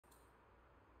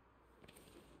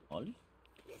Ollie?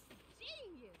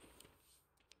 Genius.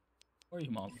 Where are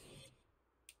you, mom?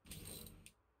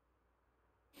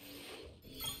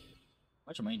 How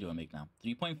much money do I make now?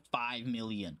 3.5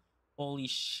 million. Holy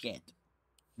shit.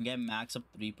 I'm getting max of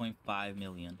 3.5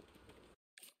 million.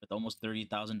 With almost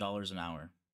 $30,000 an hour.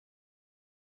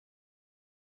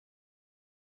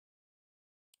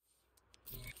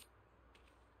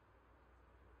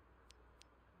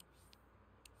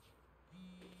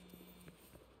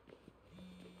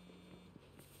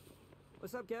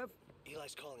 What's up, Kev?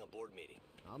 Eli's calling a board meeting.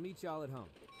 I'll meet y'all at home.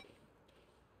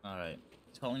 Alright.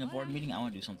 He's calling a board meeting. I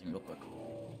want to do something real quick.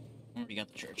 We got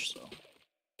the church, so.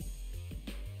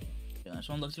 Yeah, I just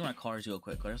want to look through my cars real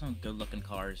quick. There's some good looking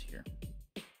cars here.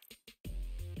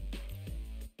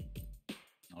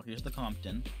 Oh, here's the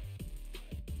Compton.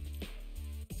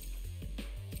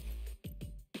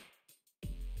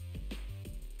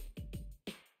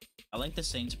 I like the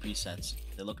Saints presets.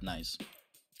 They look nice.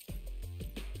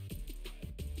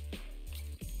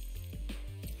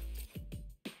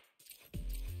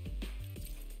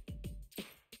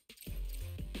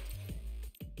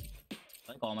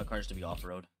 I like all my cars to be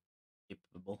off-road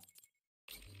capable.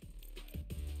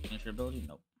 Insurability?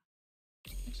 Nope.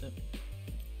 Fix it.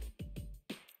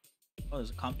 Oh,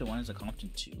 there's a Compton 1, there's a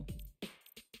Compton 2.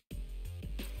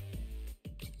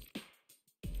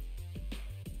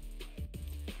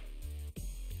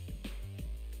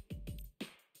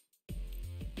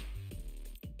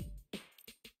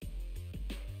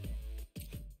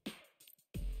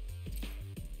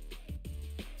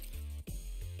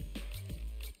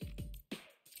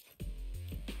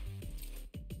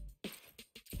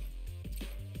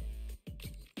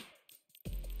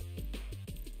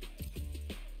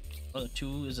 Oh, the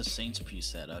 2 is a Saints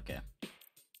preset, okay.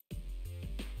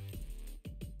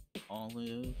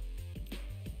 Olive.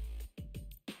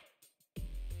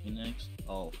 Phoenix.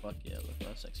 Oh, fuck yeah, look,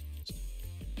 that's sexy.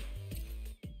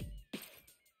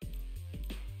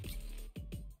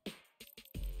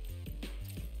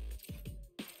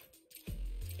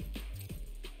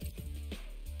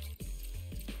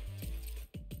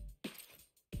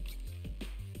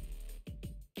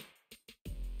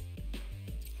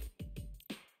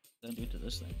 What do I do to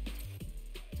this thing?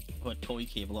 Put a toy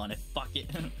cable on it. Fuck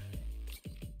it.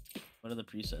 What are the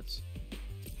presets?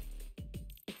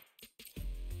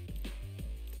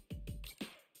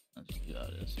 Let's see how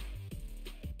it is.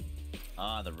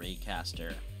 Ah, the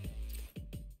Raycaster.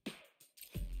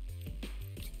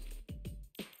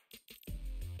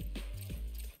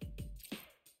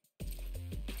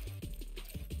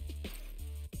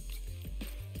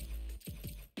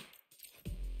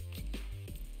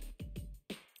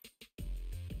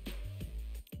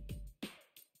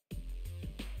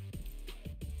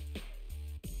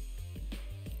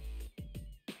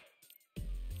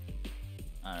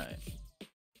 Alright.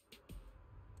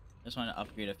 Just want to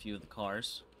upgrade a few of the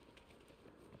cars.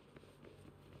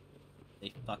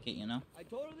 They fuck it, you know? I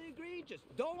totally agree, just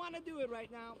don't want to do it right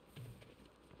now.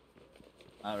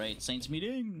 Alright, Saints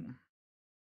meeting!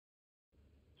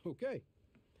 Okay.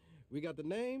 We got the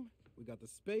name, we got the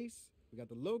space, we got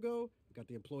the logo, we got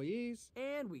the employees.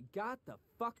 And we got the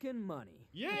fucking money.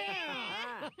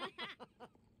 Yeah!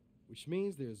 Which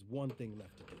means there's one thing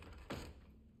left to do.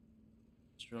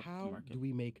 How do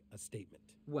we make a statement?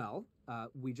 Well,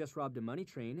 we just robbed a money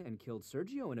train and killed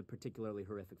Sergio in a particularly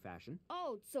horrific fashion.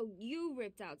 Oh, so you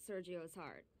ripped out Sergio's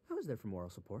heart. I was there for moral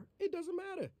support. It doesn't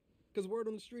matter. Because word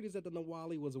on the street is that the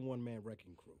Nawali was a one-man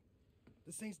wrecking crew.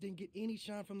 The Saints didn't get any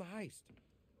shine from the heist.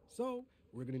 So,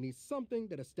 we're going to need something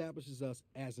that establishes us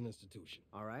as an institution.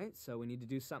 All right, so we need to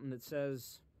do something that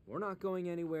says, we're not going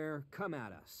anywhere, come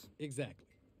at us. Exactly.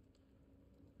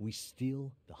 We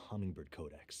steal the Hummingbird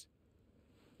Codex.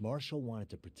 Marshall wanted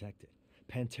to protect it.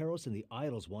 Panteros and the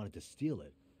Idols wanted to steal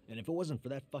it. And if it wasn't for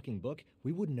that fucking book,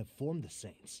 we wouldn't have formed the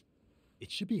Saints. It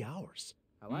should be ours.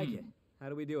 I like it. How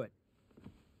do we do it?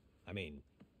 I mean,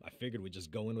 I figured we'd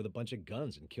just go in with a bunch of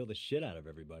guns and kill the shit out of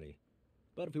everybody.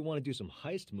 But if we want to do some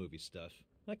heist movie stuff,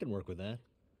 I can work with that.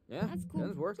 Yeah, That's cool.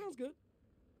 Does work. Sounds good.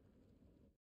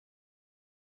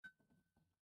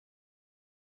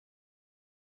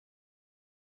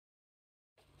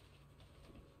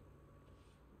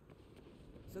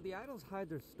 So the Idols hide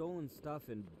their stolen stuff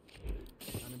in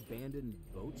an abandoned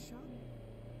boat shop?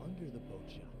 Under the boat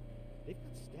shop. They've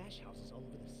got stash houses all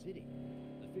over the city.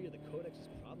 I figure the Codex is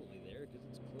probably there because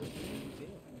it's close to the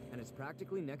museum. And it's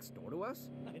practically next door to us?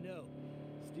 I know.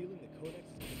 Stealing the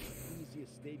Codex is the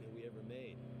easiest statement we ever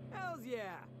made. Hells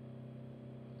yeah!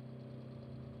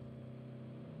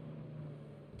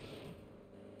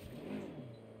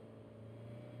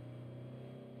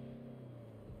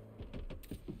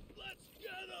 Let's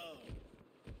get 'em!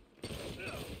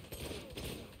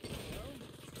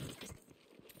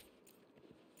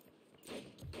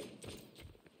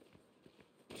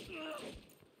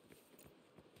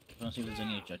 Wanna see if there's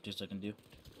any objectives I can do.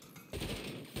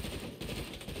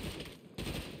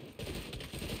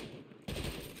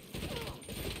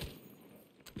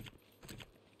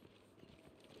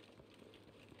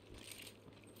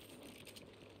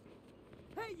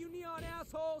 Hey, you neon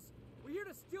assholes! We're here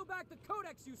to steal back the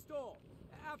codex you stole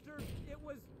after it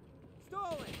was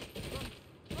stolen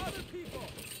from other people.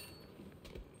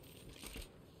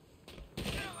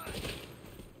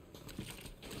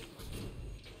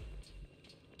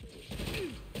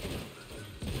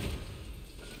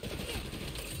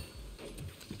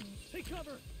 Take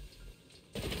cover!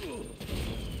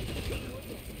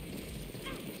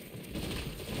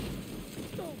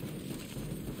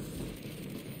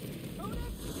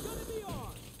 Codex is gonna be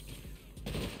on!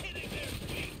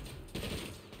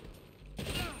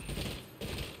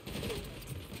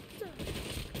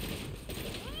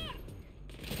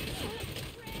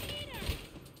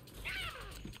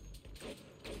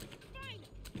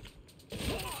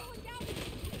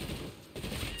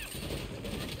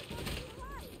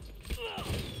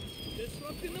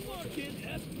 Disrupting the market,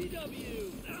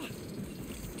 SPW!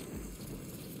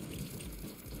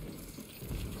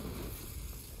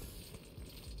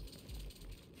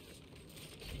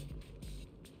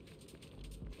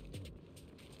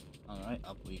 Alright,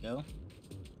 up we go.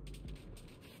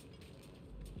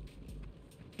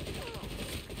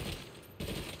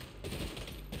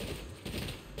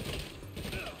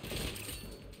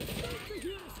 We're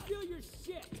here to steal your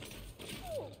shit!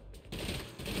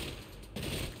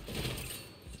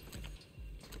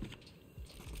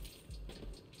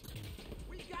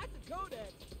 We got the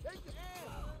codex! Take the ass!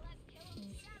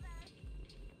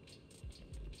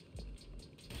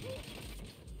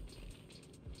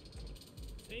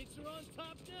 Saints are on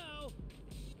top now!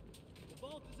 The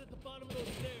vault is at the bottom of those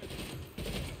stairs.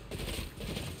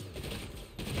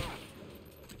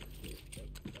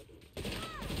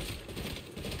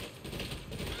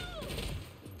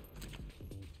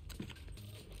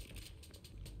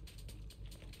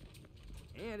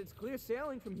 And it's clear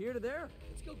sailing from here to there.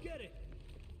 Let's go get it!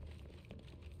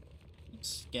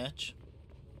 Sketch.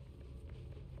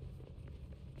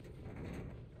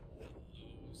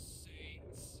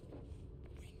 Saints.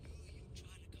 We knew you'd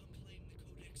try to come claim the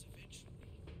codex eventually.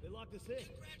 They locked us in.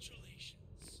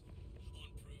 Congratulations on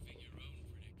proving your own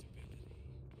predictability.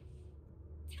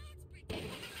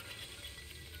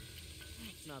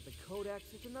 It's not the codex,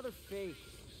 it's another fake.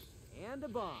 And a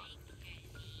bomb.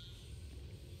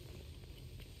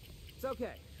 It's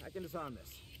okay, I can disarm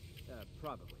this.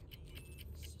 Probably.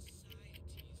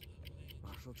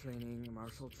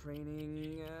 Martial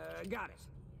training, got it.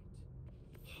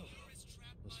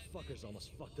 Those fuckers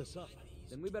almost fucked us up.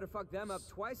 Then we better fuck them up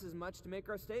twice as much to make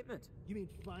our statement. You mean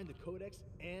find the codex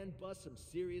and bust some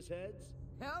serious heads?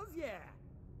 Hells yeah!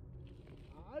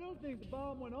 I don't think the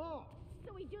bomb went off.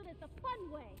 So we do this the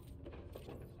fun way.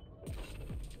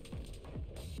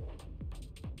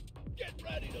 Get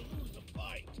ready to lose the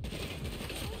fight!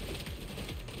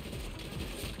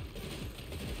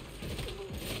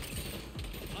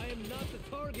 I am not the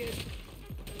target!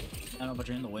 I know, but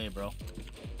you're in the way, bro.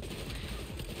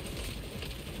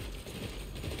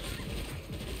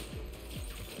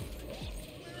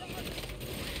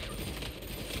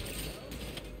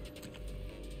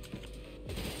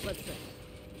 Let's think.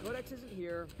 Codex isn't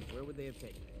here, where would they have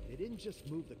taken it? They didn't just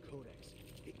move the codex.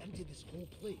 They emptied this whole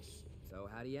place. So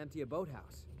how do you empty a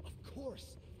boathouse? Of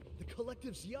course! The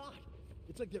Collective's yacht!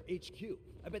 It's like their HQ.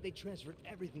 I bet they transferred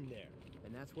everything there.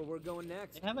 And that's where we're going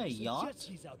next. They have a There's some yacht? jet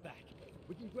skis out back.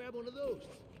 We can grab one of those.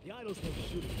 The idols don't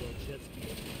shoot at those jet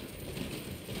skis.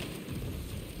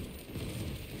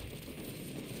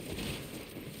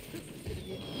 This is gonna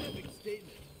be an epic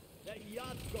statement. That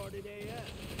yacht's guarded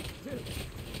AF. Dude, did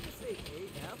you say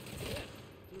AF? Yeah,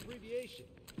 it's an abbreviation.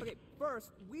 Okay,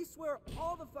 first, we swear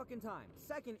all the fucking time.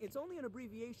 Second, it's only an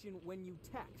abbreviation when you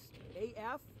text.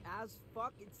 AF, as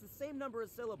fuck, it's the same number of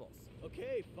syllables.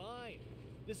 Okay, fine.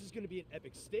 This is gonna be an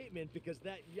epic statement because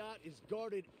that yacht is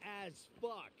guarded as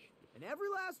fuck. And every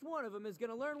last one of them is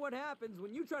gonna learn what happens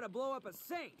when you try to blow up a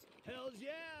saint. Hells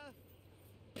yeah!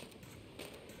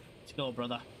 Let's go,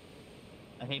 brother.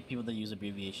 I hate people that use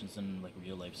abbreviations in like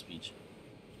real life speech.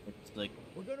 It's like,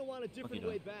 We're gonna want a different Okay,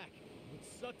 way back. It would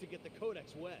suck to get the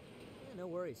codex wet. Yeah, no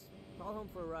worries. Call home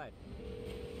for a ride.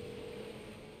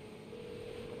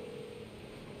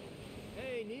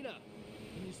 Hey, Neenah.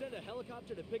 Can you send a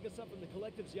helicopter to pick us up from the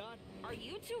Collective's yacht? Are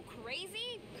you two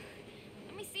crazy?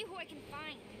 Let me see who I can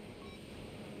find.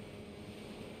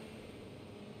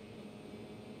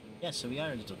 yes, so we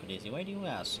are a little crazy. Why do you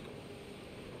ask?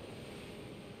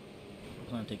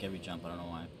 I'm gonna take every jump, I don't know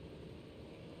why.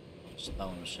 Just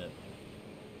following the ship.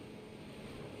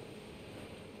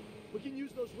 We can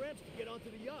use those ramps to get onto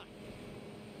the yacht.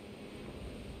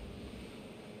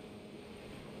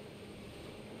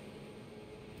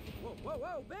 Whoa, whoa,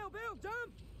 whoa! Bill,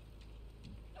 jump!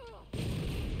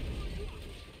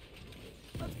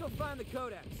 Let's go find the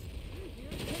codex. We're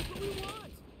here to take what we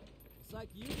want. Just like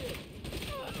you did.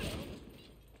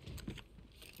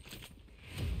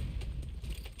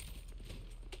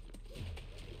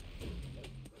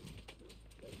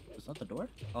 Is that the door?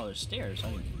 Oh, there's stairs.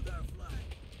 I mean,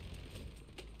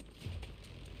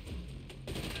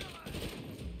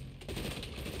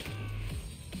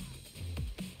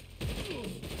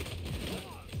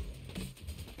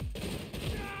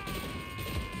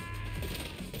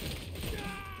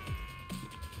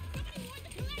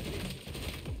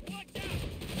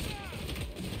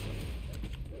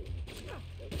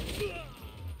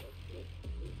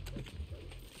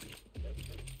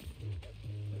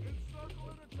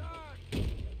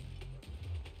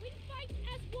 We fight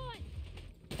as one.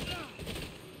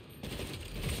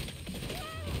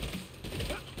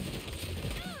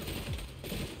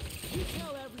 You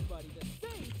tell everybody the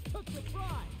Saints took the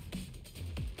prize.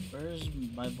 where's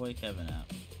my boy Kevin at?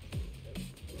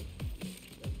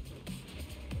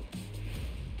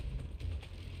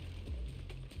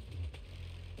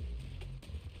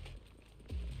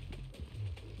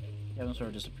 Kevin sort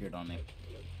of disappeared on me.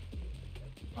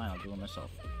 Fine, I'll do it myself.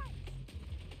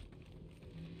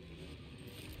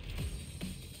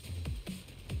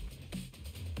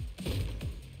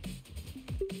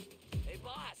 Hey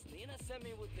boss, Neenah sent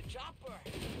me with the chopper.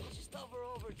 I'll just hover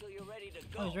over till you're ready to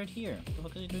go. Oh, he's right here. What the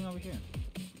fuck is he doing over here?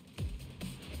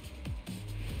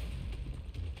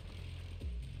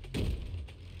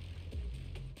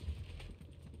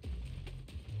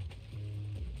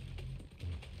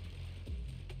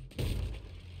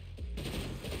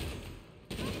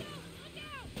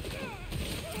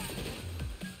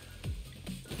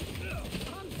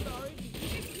 I'm sorry.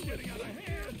 This is getting out of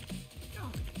hand.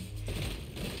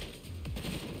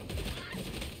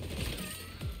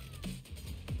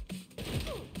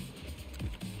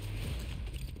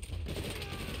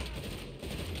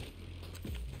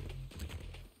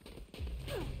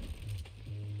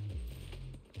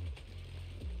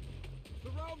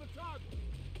 Surround the target.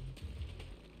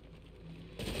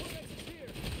 Codex is here.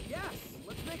 Yes,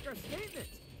 let's make our statement.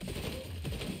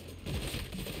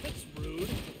 That's rude.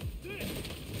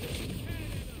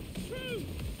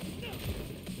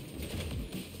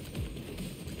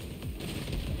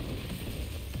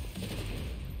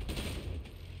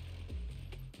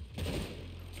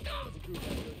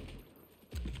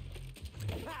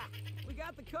 Ha! We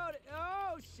got the code.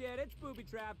 Oh shit, it's booby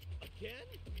trapped. Again?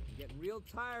 I'm getting real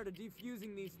tired of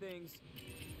defusing these things.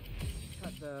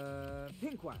 Cut the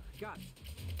pink wire. Got it.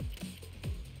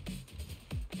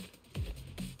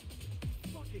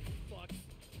 Fucking fucks.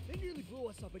 They nearly blew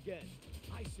us up again.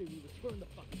 I say we return the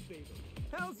fucking favor.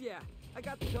 Hells yeah! I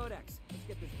got the codex. Let's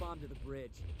get this bomb to the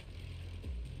bridge.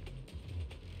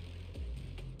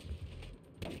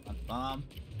 Let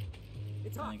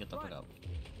It's hot. me get the fuck Run. up.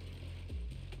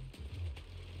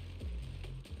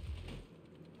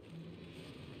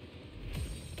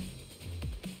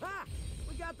 Ha!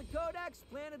 We got the codex,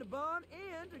 planted a bomb,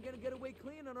 and are gonna get away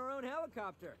clean on our own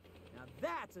helicopter. Now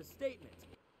that's a statement.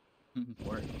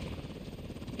 Word.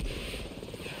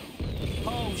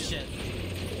 Oh shit.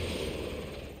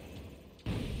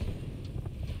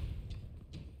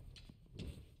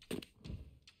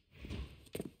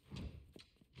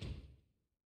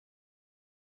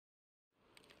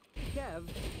 Kev,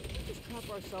 we just trap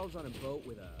ourselves on a boat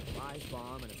with a live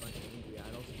bomb and a bunch of angry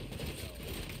idols.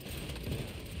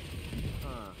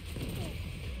 Huh.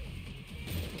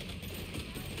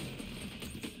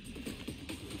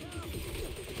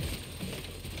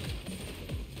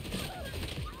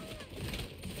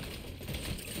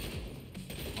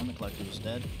 On the collector was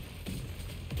dead.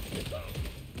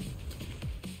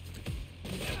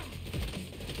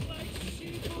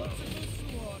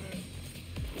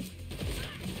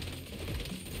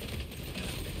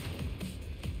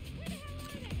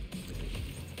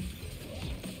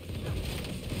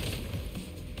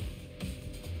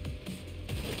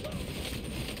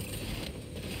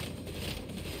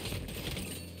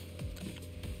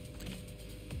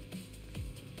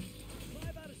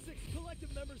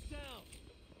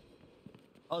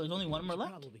 Oh, there's only one more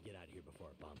left? Probably get out of here before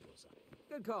our bomb blows up.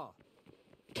 Good call.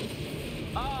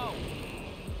 Oh!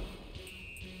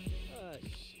 Shit.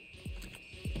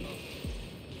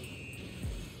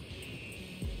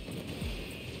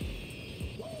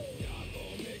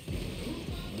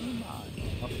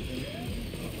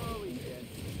 Holy shit.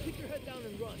 Keep your head down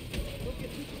and run. Don't get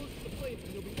too close to the flames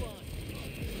and you'll be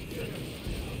fine.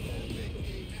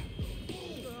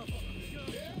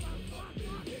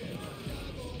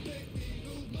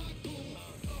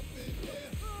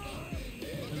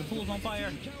 on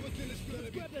fire.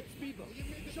 Grab that speedboat.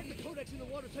 Shove the codex in the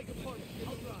water tank apart.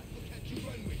 I'll drive.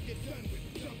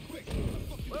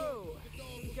 Whoa!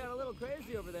 You got a little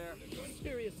crazy over there.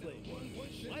 Seriously.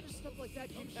 Why does stuff like that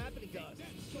keep happening to us?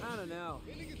 I don't know.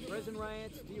 Prison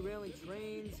riots, derailing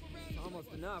trains,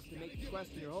 almost enough to make you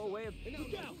question your whole way of...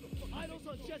 Look out! Idols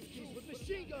on jet skis with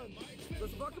machine guns!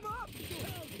 Let's fuck them up!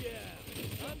 Hell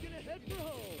yeah! I'm gonna head for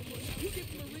home. You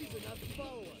give them a reason not to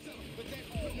follow us. You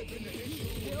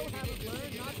still haven't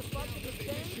learned not to fuck with the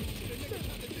stain?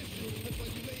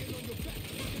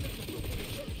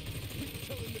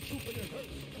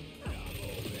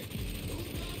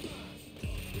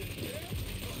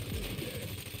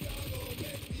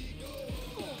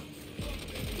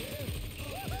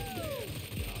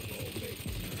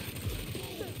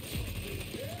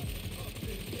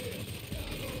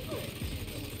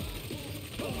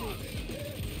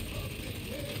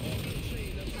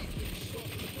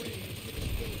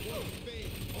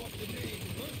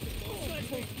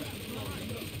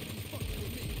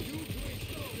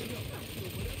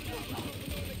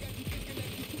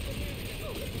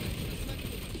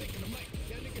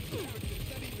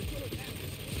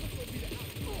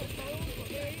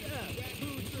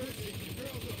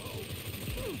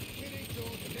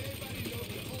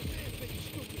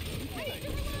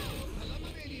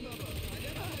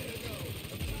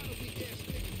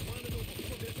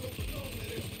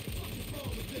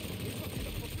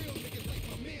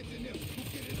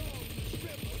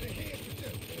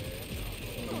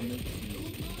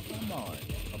 Come on.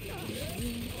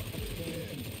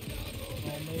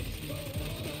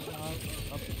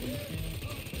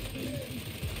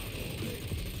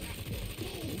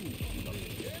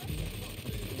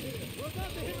 We're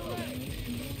about to hit a wreck.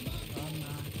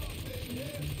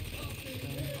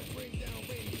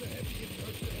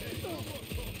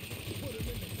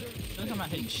 I think I'm not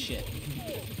hitting shit.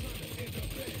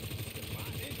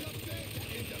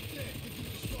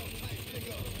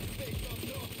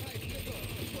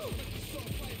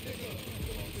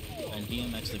 And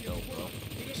DMX the GOAT, bro.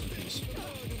 Rest in peace.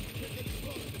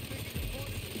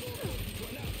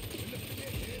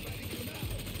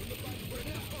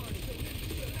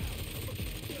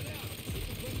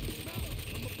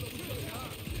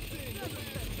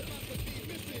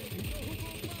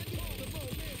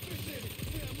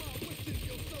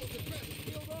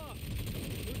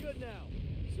 We're good now.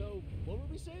 So, what were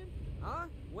we saying? Huh?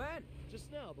 When?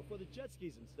 Just now, before the jet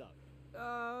skis and stuff.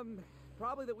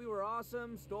 Probably that we were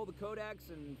awesome, stole the codex,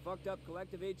 and fucked up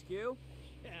Collective HQ.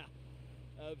 Yeah,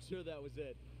 I'm sure that was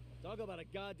it. Talk about a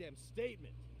goddamn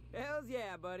statement. Hells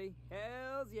yeah, buddy.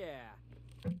 Hells yeah.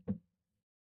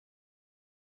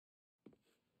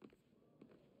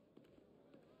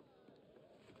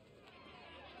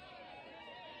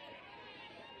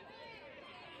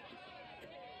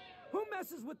 Who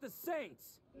messes with the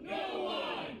Saints? No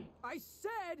one! I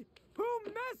said, who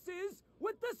messes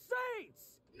with the Saints?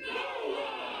 No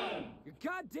one! You're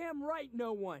goddamn right,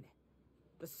 no one.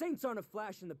 The Saints aren't a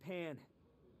flash in the pan.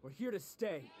 We're here to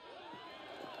stay.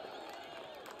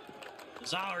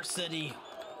 It's our city.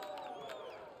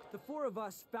 The four of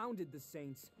us founded the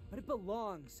Saints, but it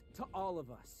belongs to all of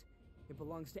us. It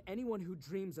belongs to anyone who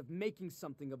dreams of making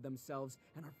something of themselves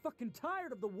and are fucking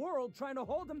tired of the world trying to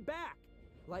hold them back.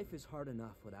 Life is hard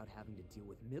enough without having to deal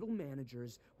with middle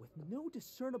managers with no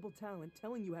discernible talent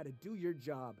telling you how to do your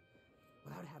job.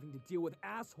 Without having to deal with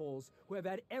assholes who have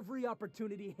had every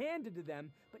opportunity handed to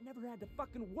them but never had to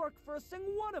fucking work for a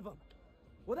single one of them.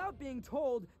 Without being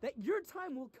told that your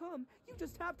time will come, you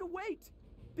just have to wait.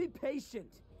 Be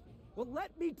patient. Well,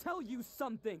 let me tell you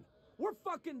something. We're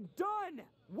fucking done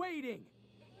waiting.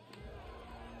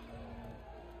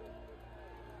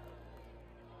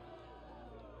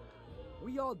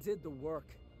 We all did the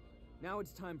work. Now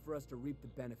it's time for us to reap the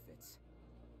benefits.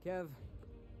 Kev,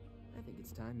 I think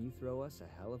it's time you throw us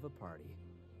a hell of a party.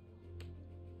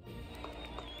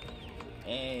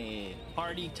 Hey,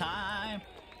 party time!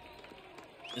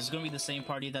 This is gonna be the same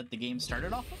party that the game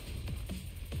started off of?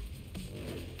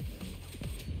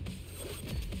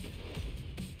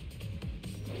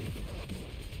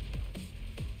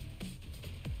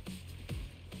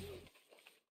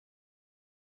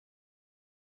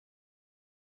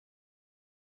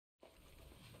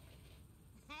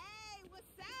 Hey,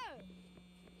 what's up?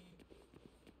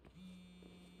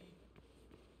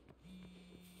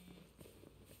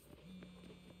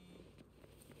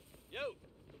 Yo!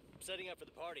 I'm setting up for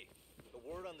the party. The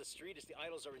word on the street is the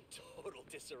idols are in total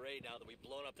disarray now that we've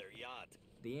blown up their yacht.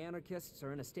 The anarchists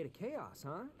are in a state of chaos,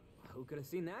 huh? Who could have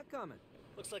seen that coming?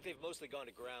 Looks like they've mostly gone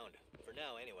to ground. For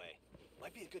now, anyway.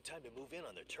 Might be a good time to move in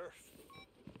on their turf.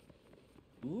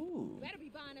 Ooh. Better be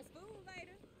buying us food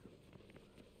later.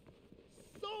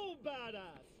 So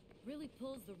badass. Really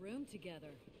pulls the room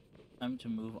together. Time to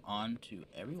move on to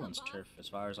everyone's boss? turf as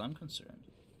far as I'm concerned.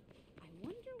 I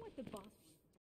wonder what the boss